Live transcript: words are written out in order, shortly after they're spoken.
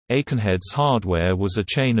Aikenhead's Hardware was a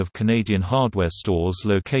chain of Canadian hardware stores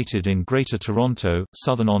located in Greater Toronto,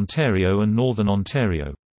 Southern Ontario and Northern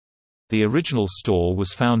Ontario. The original store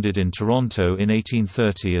was founded in Toronto in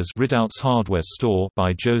 1830 as Ridout's Hardware Store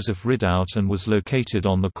by Joseph Ridout and was located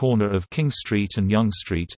on the corner of King Street and Yonge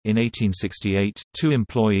Street. In 1868, two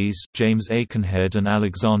employees, James Aikenhead and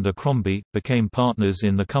Alexander Crombie, became partners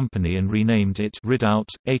in the company and renamed it Ridout,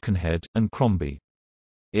 Aikenhead, and Crombie.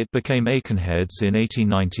 It became Aikenhead's in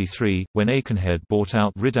 1893, when Aikenhead bought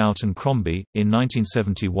out Ridout and Crombie. In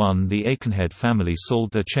 1971, the Aikenhead family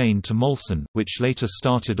sold their chain to Molson, which later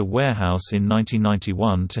started a warehouse in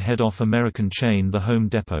 1991 to head off American chain The Home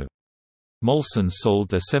Depot. Molson sold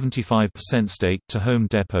their 75% stake to Home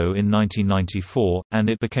Depot in 1994, and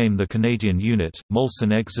it became the Canadian unit.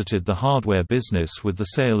 Molson exited the hardware business with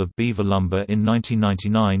the sale of Beaver Lumber in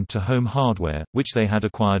 1999 to Home Hardware, which they had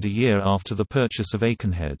acquired a year after the purchase of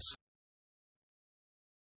Aikenhead's.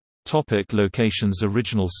 Topic locations.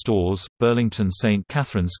 Original stores: Burlington, St.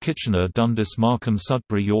 Catharines, Kitchener, Dundas, Markham,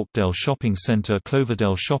 Sudbury, Yorkdale Shopping Centre,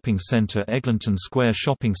 Cloverdale Shopping Centre, Eglinton Square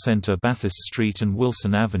Shopping Centre, Bathurst Street and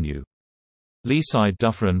Wilson Avenue. Leaside,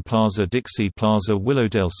 Dufferin Plaza, Dixie Plaza,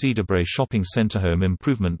 Willowdale, Cedarbrae Shopping Centre. Home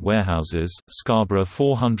Improvement Warehouses, Scarborough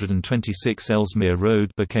 426 Ellesmere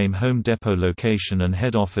Road became Home Depot location and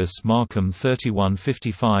head office. Markham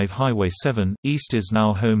 3155 Highway 7, East is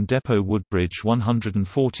now Home Depot. Woodbridge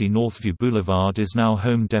 140 Northview Boulevard is now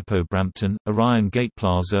Home Depot. Brampton, Orion Gate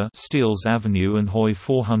Plaza, Steeles Avenue and Hoy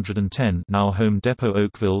 410 now Home Depot.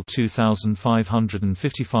 Oakville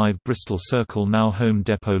 2555 Bristol Circle now Home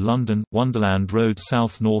Depot. London, Wonderland Road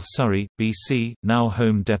South North Surrey, BC, now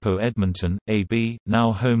Home Depot. Edmonton, AB,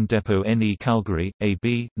 now Home Depot. NE Calgary,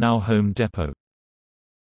 AB, now Home Depot.